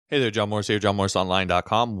Hey there, John Morris here,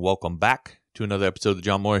 johnmorrisonline.com. Welcome back to another episode of the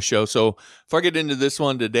John Morris Show. So before I get into this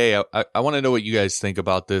one today, I want to know what you guys think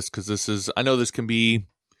about this, because I know this can be,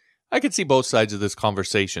 I can see both sides of this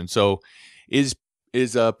conversation. So is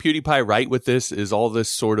PewDiePie right with this? Is all this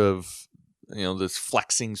sort of, this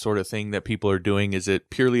flexing sort of thing that people are doing, is it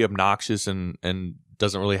purely obnoxious and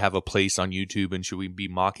doesn't really have a place on YouTube, and should we be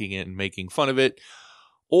mocking it and making fun of it?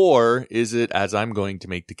 Or is it, as I'm going to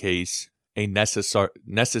make the case, a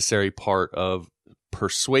necessary part of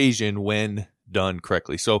persuasion when done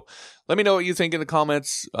correctly? So let me know what you think in the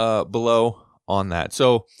comments below on that.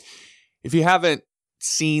 So if you haven't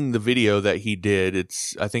seen the video that he did,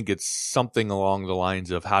 I think it's something along the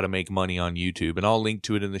lines of how to make money on YouTube. And I'll link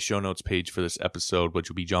to it in the show notes page for this episode, which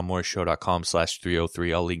will be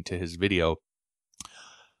johnmorrisshow.com/303. I'll link to his video.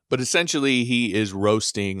 But essentially, he is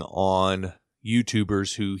roasting on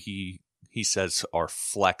YouTubers who he says are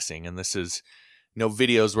flexing. And this is,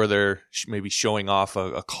 videos where they're maybe showing off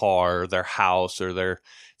a car, or their house, or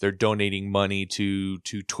they're donating money to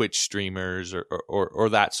Twitch streamers or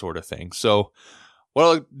that sort of thing. So what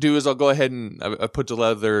I'll do is I'll go ahead and I put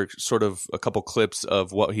together sort of a couple clips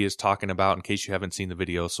of what he is talking about in case you haven't seen the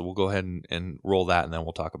video. So we'll go ahead and roll that, and then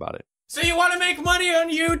we'll talk about it. So you want to make money on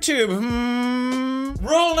YouTube?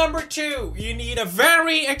 Rule number 2, you need a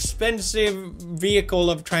very expensive vehicle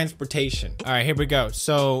of transportation. All right, here we go.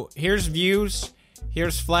 So here's views,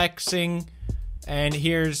 here's flexing, and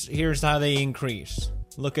here's how they increase.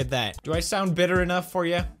 Look at that. Do I sound bitter enough for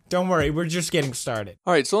you? Don't worry, we're just getting started.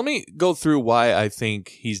 All right, so let me go through why I think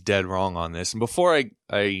he's dead wrong on this. And before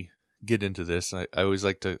I get into this, I always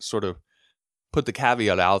like to sort of put the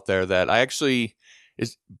caveat out there that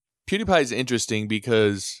PewDiePie is interesting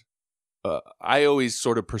because I always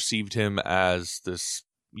sort of perceived him as this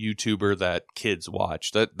YouTuber that kids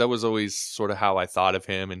watch. That was always sort of how I thought of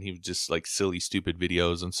him, and he was just like silly, stupid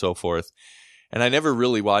videos and so forth. And I never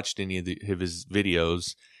really watched any of his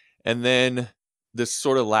videos. And then this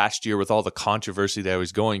sort of last year, with all the controversy that I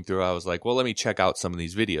was going through, I was like, well, let me check out some of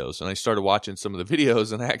these videos. And I started watching some of the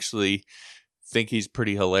videos, and I actually think he's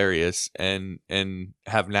pretty hilarious, and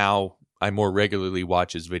I more regularly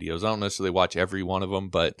watch his videos. I don't necessarily watch every one of them,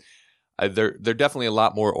 but they're definitely a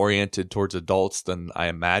lot more oriented towards adults than I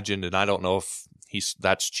imagined. And I don't know if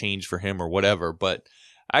that's changed for him or whatever, but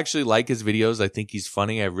I actually like his videos. I think he's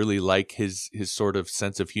funny. I really like his sort of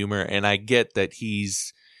sense of humor. And I get that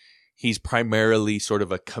he's primarily sort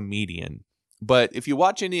of a comedian. But if you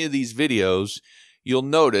watch any of these videos, you'll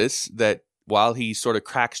notice that while he sort of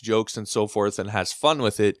cracks jokes and so forth and has fun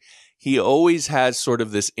with it, he always has sort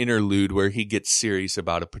of this interlude where he gets serious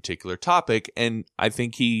about a particular topic. And I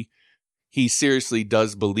think he seriously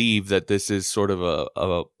does believe that this is sort of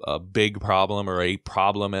a big problem, or a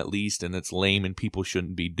problem at least, and it's lame and people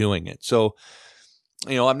shouldn't be doing it. So,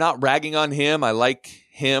 I'm not ragging on him. I like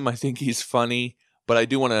him. I think he's funny, but I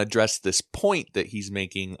do want to address this point that he's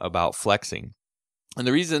making about flexing. And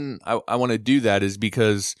the reason I want to do that is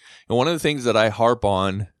because one of the things that I harp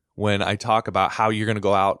on when I talk about how you're going to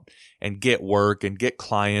go out and get work and get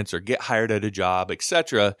clients or get hired at a job,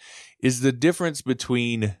 etc., is the difference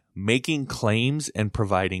between making claims and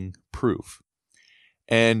providing proof.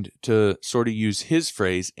 And to sort of use his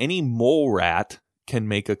phrase, any mole rat can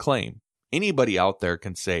make a claim. Anybody out there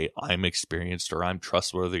can say, I'm experienced, or I'm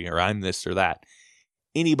trustworthy, or I'm this or that.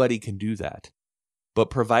 Anybody can do that. But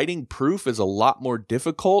providing proof is a lot more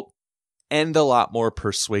difficult and a lot more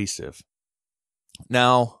persuasive.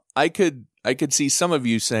 Now, I could see some of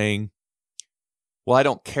you saying, well, I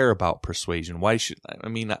don't care about persuasion. Why should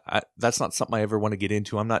I? That's not something I ever want to get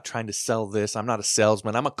into. I'm not trying to sell this. I'm not a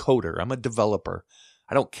salesman. I'm a coder. I'm a developer.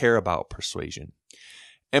 I don't care about persuasion.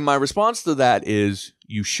 And my response to that is,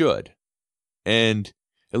 you should. And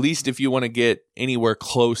at least if you want to get anywhere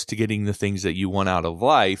close to getting the things that you want out of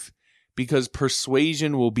life, because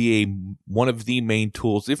persuasion will be one of the main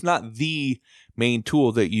tools, if not the main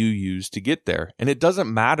tool that you use to get there. And it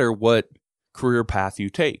doesn't matter what career path you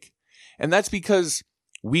take. And that's because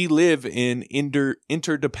we live in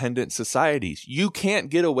interdependent societies. You can't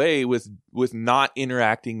get away with not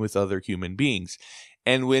interacting with other human beings.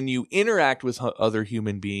 And when you interact with other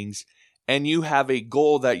human beings and you have a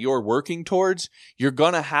goal that you're working towards, you're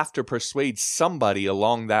going to have to persuade somebody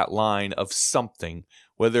along that line of something,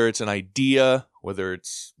 whether it's an idea, whether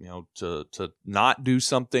it's, to not do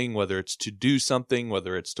something, whether it's to do something,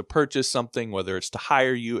 whether it's to purchase something, whether it's to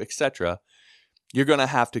hire you, etc. You're going to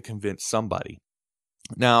have to convince somebody.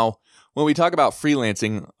 Now, when we talk about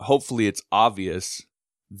freelancing, hopefully it's obvious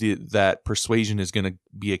that persuasion is going to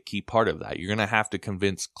be a key part of that. You're going to have to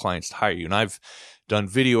convince clients to hire you. And I've done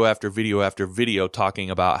video after video after video talking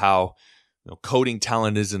about how coding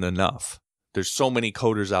talent isn't enough. There's so many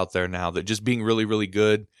coders out there now that just being really, really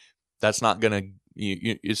good, that's not going to,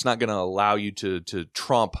 it's not going to allow you to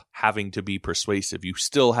trump having to be persuasive. You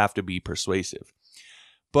still have to be persuasive.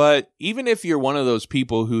 But even if you're one of those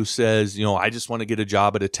people who says, I just want to get a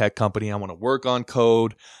job at a tech company, I want to work on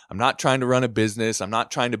code, I'm not trying to run a business, I'm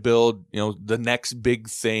not trying to build, the next big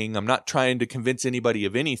thing, I'm not trying to convince anybody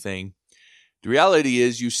of anything, the reality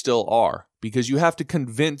is you still are, because you have to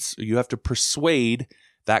convince, or you have to persuade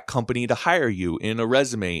that company to hire you in a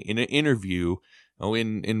resume, in an interview,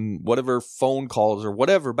 in whatever phone calls or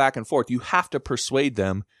whatever back and forth. You have to persuade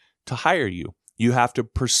them to hire you. You have to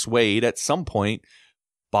persuade at some point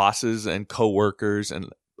bosses and coworkers and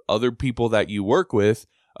other people that you work with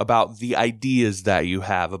about the ideas that you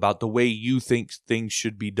have, about the way you think things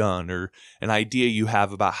should be done, or an idea you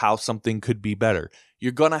have about how something could be better.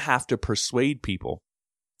 You're going to have to persuade people,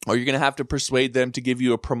 or you're going to have to persuade them to give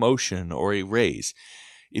you a promotion or a raise.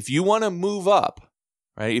 If you want to move up,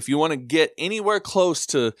 right? If you want to get anywhere close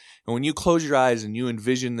to, and when you close your eyes and you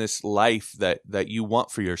envision this life that you want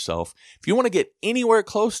for yourself, if you want to get anywhere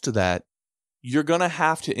close to that, you're going to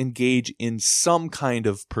have to engage in some kind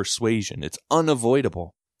of persuasion. It's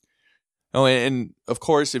unavoidable. Oh, and of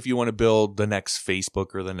course, if you want to build the next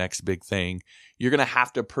Facebook or the next big thing, you're going to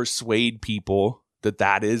have to persuade people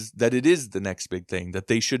that it is the next big thing, that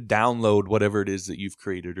they should download whatever it is that you've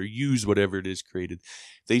created or use whatever it is created.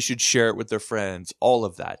 They should share it with their friends, all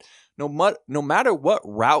of that. No matter what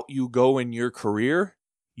route you go in your career,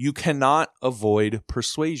 you cannot avoid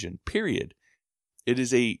persuasion, period. It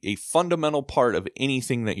is a fundamental part of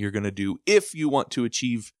anything that you're going to do if you want to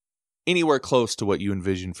achieve anywhere close to what you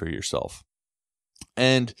envision for yourself.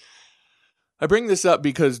 And I bring this up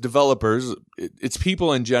because developers, it's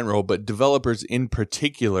people in general, but developers in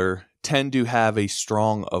particular tend to have a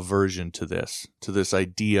strong aversion to this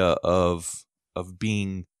idea of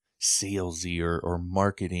being salesy or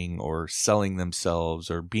marketing or selling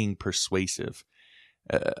themselves or being persuasive.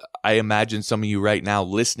 I imagine some of you right now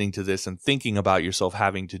listening to this and thinking about yourself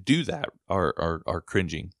having to do that are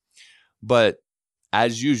cringing. But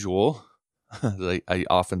as usual, like I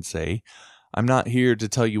often say, I'm not here to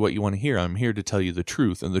tell you what you want to hear. I'm here to tell you the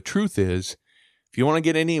truth. And the truth is, if you want to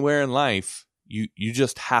get anywhere in life, you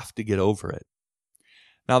just have to get over it.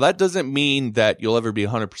 Now, that doesn't mean that you'll ever be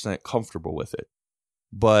 100% comfortable with it,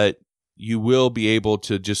 but you will be able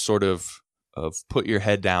to just sort of put your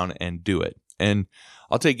head down and do it. And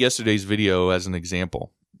I'll take yesterday's video as an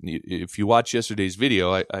example. If you watch yesterday's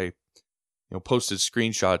video, I posted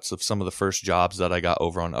screenshots of some of the first jobs that I got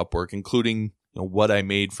over on Upwork, including what I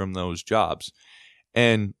made from those jobs.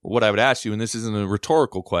 And what I would ask you, and this isn't a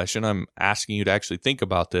rhetorical question, I'm asking you to actually think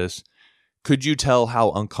about this. Could you tell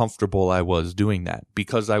how uncomfortable I was doing that?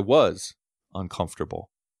 Because I was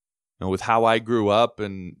uncomfortable. With how I grew up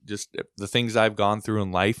and just the things I've gone through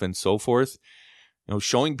in life and so forth,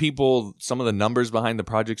 showing people some of the numbers behind the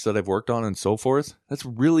projects that I've worked on and so forth, that's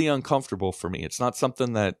really uncomfortable for me. It's not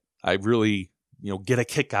something that I really, get a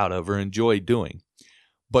kick out of or enjoy doing.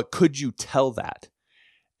 But could you tell that?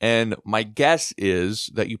 And my guess is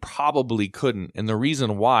that you probably couldn't. And the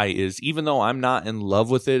reason why is, even though I'm not in love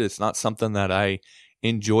with it, it's not something that I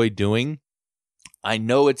enjoy doing, I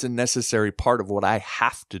know it's a necessary part of what I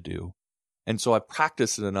have to do. And so I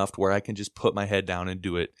practice it enough to where I can just put my head down and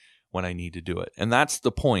do it when I need to do it. And that's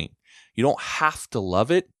the point. You don't have to love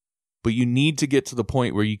it, but you need to get to the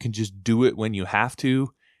point where you can just do it when you have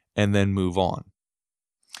to and then move on.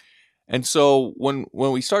 And so when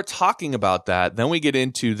we start talking about that, then we get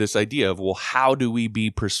into this idea of, well, how do we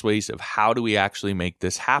be persuasive? How do we actually make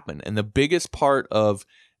this happen? And the biggest part of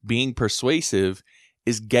being persuasive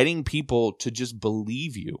is getting people to just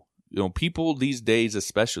believe you. People these days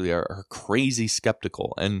especially are crazy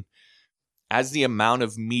skeptical. And as the amount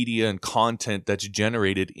of media and content that's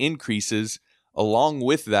generated increases, along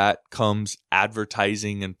with that comes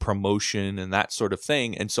advertising and promotion and that sort of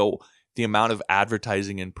thing. And so the amount of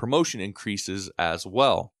advertising and promotion increases as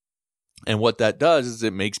well. And what that does is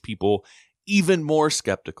it makes people even more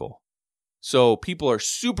skeptical. So people are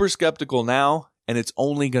super skeptical now, and it's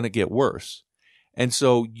only going to get worse. And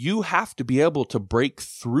so you have to be able to break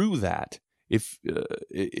through that if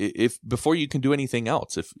before you can do anything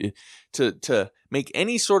else. To make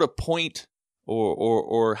any sort of point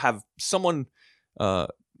or have someone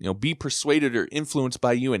be persuaded or influenced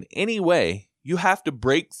by you in any way, you have to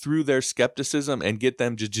break through their skepticism and get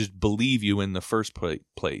them to just believe you in the first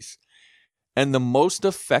place. And the most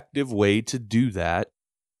effective way to do that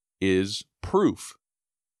is proof.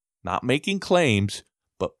 Not making claims,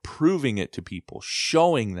 but proving it to people,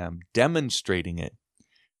 showing them, demonstrating it.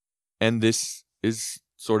 And this is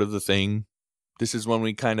sort of the thing this is when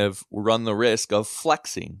we kind of run the risk of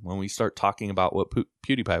flexing when we start talking about what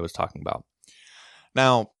PewDiePie was talking about.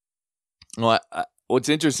 Now, what's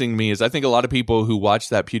interesting to me is I think a lot of people who watch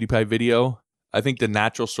that PewDiePie video, I think the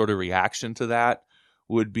natural sort of reaction to that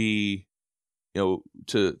would be,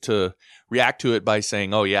 to react to it by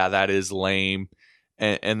saying, oh yeah, that is lame.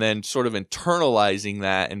 And then sort of internalizing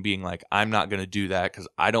that and being like, I'm not going to do that because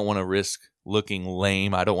I don't want to risk looking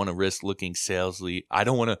lame. I don't want to risk looking salesy. I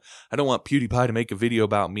don't want PewDiePie to make a video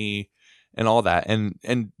about me and all that.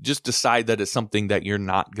 And just decide that it's something that you're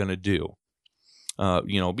not going to do.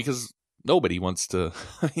 Because nobody wants to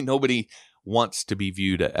be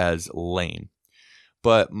viewed as lame.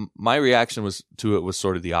 But my reaction was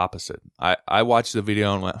sort of the opposite. I watched the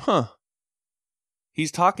video and went,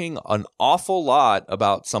 he's talking an awful lot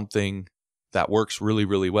about something that works really,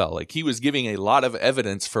 really well. Like, he was giving a lot of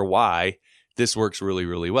evidence for why this works really,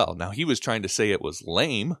 really well. Now, he was trying to say it was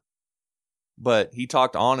lame, but he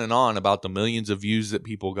talked on and on about the millions of views that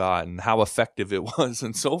people got and how effective it was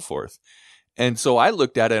and so forth. And so I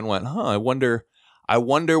looked at it and went, I wonder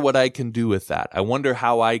what I can do with that. I wonder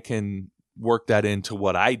how I can work that into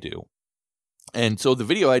what I do. And so the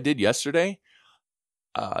video I did yesterday,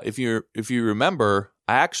 if you remember,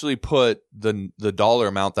 I actually put the dollar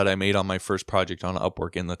amount that I made on my first project on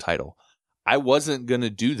Upwork in the title. I wasn't going to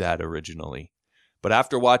do that originally, but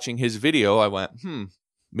after watching his video, I went,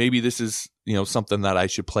 maybe this is, something that I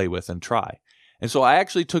should play with and try. And so I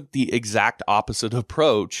actually took the exact opposite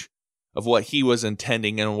approach of what he was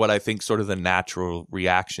intending and what I think sort of the natural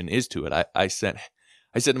reaction is to it. I said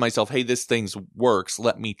to myself, hey, this thing works.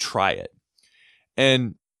 Let me try it.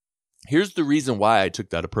 And here's the reason why I took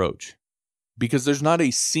that approach. Because there's not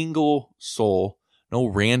a single soul, no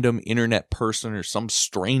random internet person or some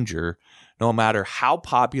stranger, no matter how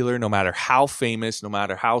popular, no matter how famous, no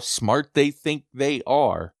matter how smart they think they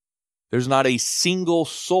are, there's not a single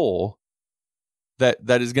soul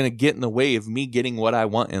that is going to get in the way of me getting what I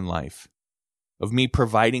want in life, of me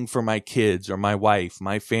providing for my kids or my wife,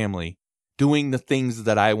 my family, doing the things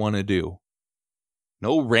that I want to do.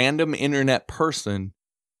 No random internet person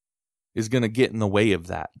is going to get in the way of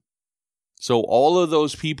that. So all of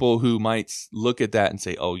those people who might look at that and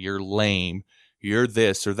say, oh, you're lame, you're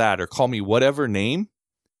this or that, or call me whatever name,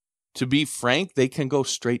 to be frank, they can go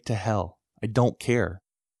straight to hell. I don't care.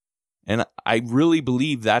 And I really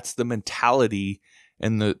believe that's the mentality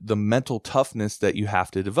and the mental toughness that you have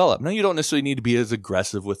to develop. Now, you don't necessarily need to be as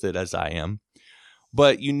aggressive with it as I am,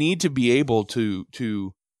 but you need to be able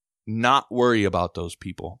to not worry about those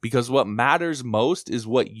people, because what matters most is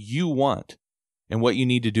what you want and what you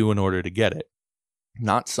need to do in order to get it,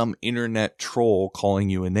 not some internet troll calling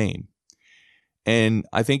you a name. And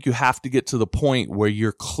I think you have to get to the point where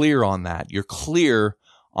you're clear on that. You're clear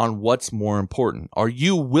on what's more important. Are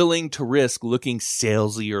you willing to risk looking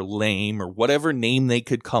salesy or lame or whatever name they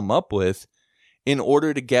could come up with in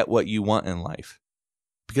order to get what you want in life?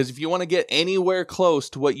 Because if you want to get anywhere close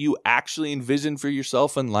to what you actually envision for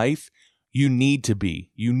yourself in life, you need to be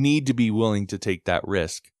willing to take that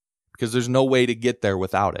risk, because there's no way to get there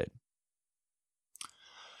without it.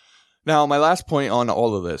 Now, my last point on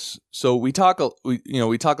all of this. So we talk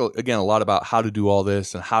again a lot about how to do all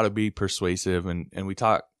this and how to be persuasive, and we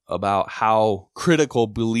talk about how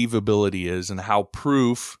critical believability is and how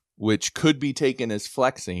proof, which could be taken as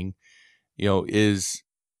flexing, is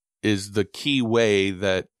the key way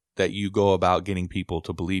that you go about getting people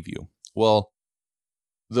to believe you. Well,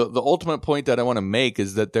 the ultimate point that I want to make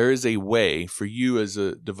is that there is a way for you as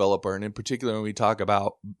a developer, and in particular when we talk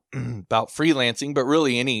about freelancing, but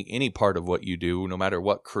really any part of what you do, no matter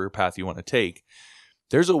what career path you want to take,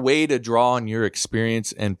 there's a way to draw on your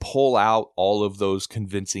experience and pull out all of those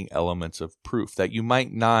convincing elements of proof that you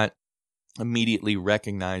might not immediately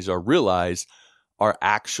recognize or realize are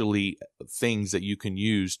actually things that you can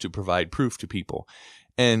use to provide proof to people.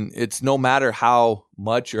 And it's no matter how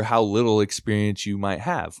much or how little experience you might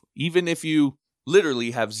have. Even if you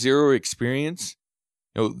literally have zero experience,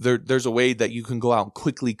 there's a way that you can go out and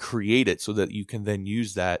quickly create it so that you can then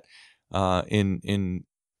use that in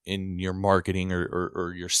your marketing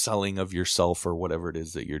or your selling of yourself or whatever it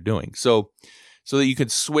is that you're doing. So that you can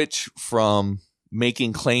switch from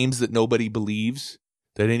making claims that nobody believes,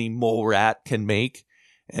 that any mole rat can make,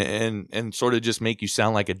 and sort of just make you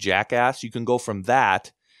sound like a jackass. You can go from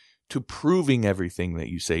that to proving everything that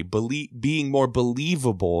you say, being more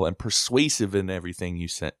believable and persuasive in everything you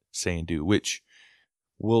say and do, which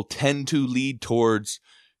will tend to lead towards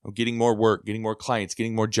getting more work, getting more clients,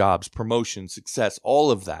 getting more jobs, promotion, success, all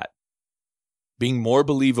of that. Being more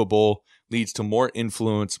believable leads to more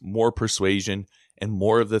influence, more persuasion, and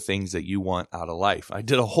more of the things that you want out of life. I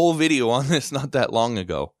did a whole video on this not that long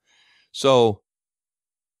ago. So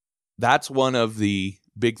that's one of the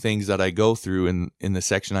big things that I go through in the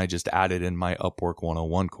section I just added in my Upwork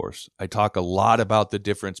 101 course. I talk a lot about the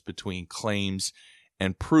difference between claims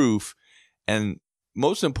and proof, and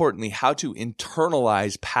most importantly, how to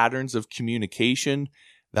internalize patterns of communication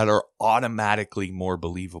that are automatically more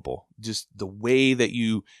believable. Just the way that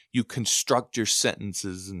you construct your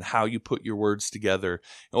sentences and how you put your words together.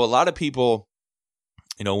 A lot of people,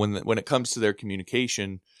 when it comes to their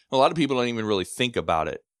communication, a lot of people don't even really think about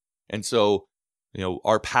it. And so,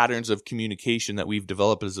 our patterns of communication that we've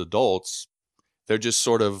developed as adults, they're just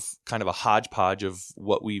sort of kind of a hodgepodge of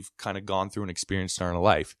what we've kind of gone through and experienced in our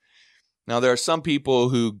life. Now, there are some people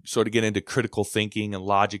who sort of get into critical thinking and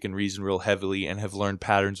logic and reason real heavily and have learned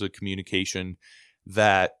patterns of communication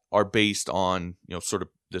that are based on, sort of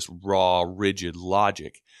this raw, rigid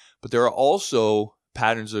logic. But there are also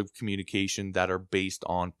patterns of communication that are based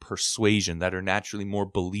on persuasion, that are naturally more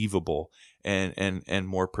believable and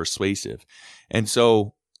more persuasive. And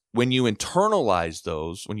so when you internalize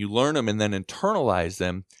those, when you learn them and then internalize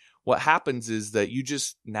them, what happens is that you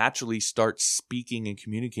just naturally start speaking and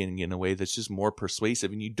communicating in a way that's just more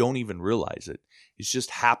persuasive, and you don't even realize it. It's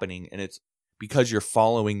just happening, and it's because you're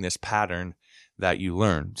following this pattern that you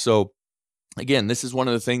learn. So again, this is one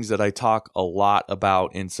of the things that I talk a lot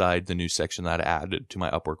about inside the new section that I added to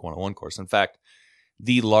my Upwork 101 course. In fact,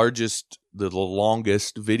 the longest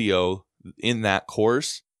video in that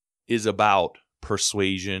course is about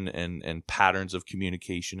persuasion and patterns of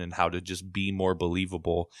communication and how to just be more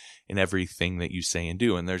believable in everything that you say and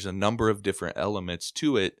do. And there's a number of different elements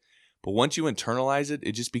to it, but once you internalize it,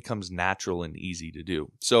 it just becomes natural and easy to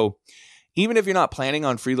do. So even if you're not planning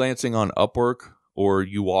on freelancing on Upwork, or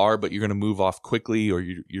you are, but you're going to move off quickly, or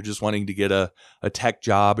you're just wanting to get a tech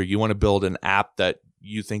job, or you want to build an app that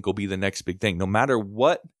you think will be the next big thing, no matter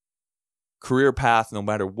what career path, no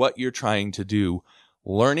matter what you're trying to do,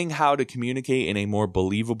 learning how to communicate in a more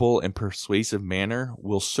believable and persuasive manner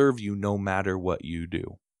will serve you no matter what you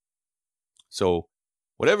do. So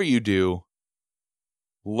whatever you do,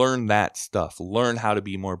 learn that stuff. Learn how to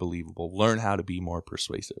be more believable. Learn how to be more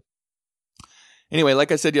persuasive. Anyway,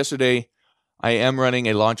 like I said yesterday, I am running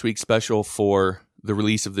a launch week special for the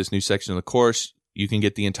release of this new section of the course. You can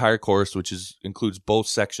get the entire course, which includes both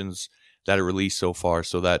sections that are released so far.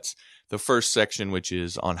 So that's the first section, which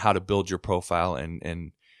is on how to build your profile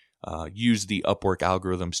and use the Upwork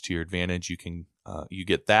algorithms to your advantage. You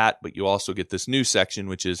get that, but you also get this new section,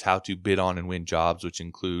 which is how to bid on and win jobs, which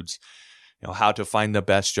includes how to find the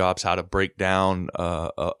best jobs, how to break down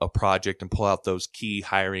a project and pull out those key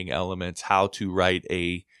hiring elements, how to write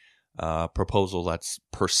a proposal that's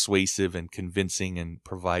persuasive and convincing and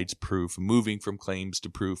provides proof, moving from claims to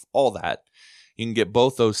proof, all that. You can get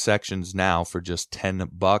both those sections now for just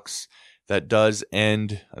 $10. That does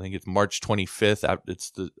end, I think it's March 25th. It's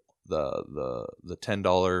the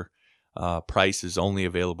 $10 price is only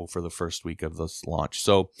available for the first week of this launch.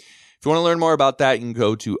 So if you want to learn more about that, you can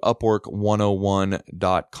go to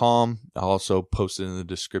upwork101.com. I'll also post it in the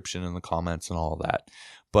description and the comments and all that.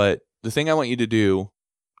 But the thing I want you to do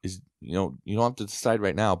is, you don't have to decide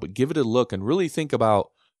right now, but give it a look and really think about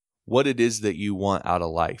what it is that you want out of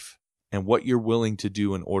life and what you're willing to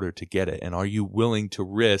do in order to get it. And are you willing to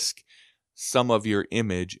risk some of your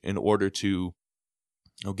image in order to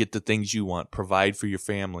get the things you want, provide for your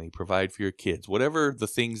family, provide for your kids, whatever the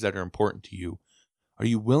things that are important to you? Are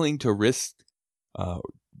you willing to risk that,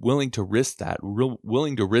 willing to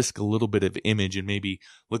risk a little bit of image and maybe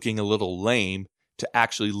looking a little lame to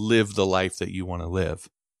actually live the life that you want to live?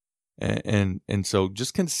 And so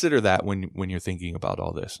just consider that when you're thinking about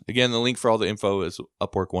all this. Again, the link for all the info is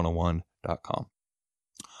upwork101.com.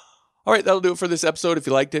 All right, that'll do it for this episode. If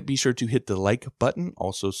you liked it, be sure to hit the like button.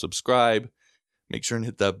 Also subscribe. Make sure and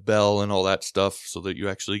hit that bell and all that stuff so that you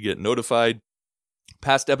actually get notified.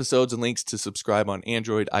 Past episodes and links to subscribe on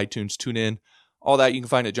Android, iTunes, TuneIn, all that you can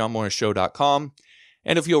find at johnmorrisshow.com.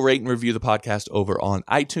 And if you'll rate and review the podcast over on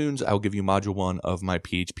iTunes, I'll give you Module 1 of my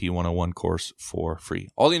PHP 101 course for free.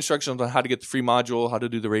 All the instructions on how to get the free module, how to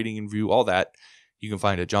do the rating and review, all that, you can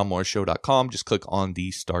find at johnmorrisshow.com. Just click on the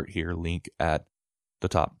Start Here link at the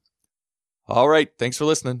top. All right, thanks for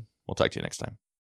listening. We'll talk to you next time.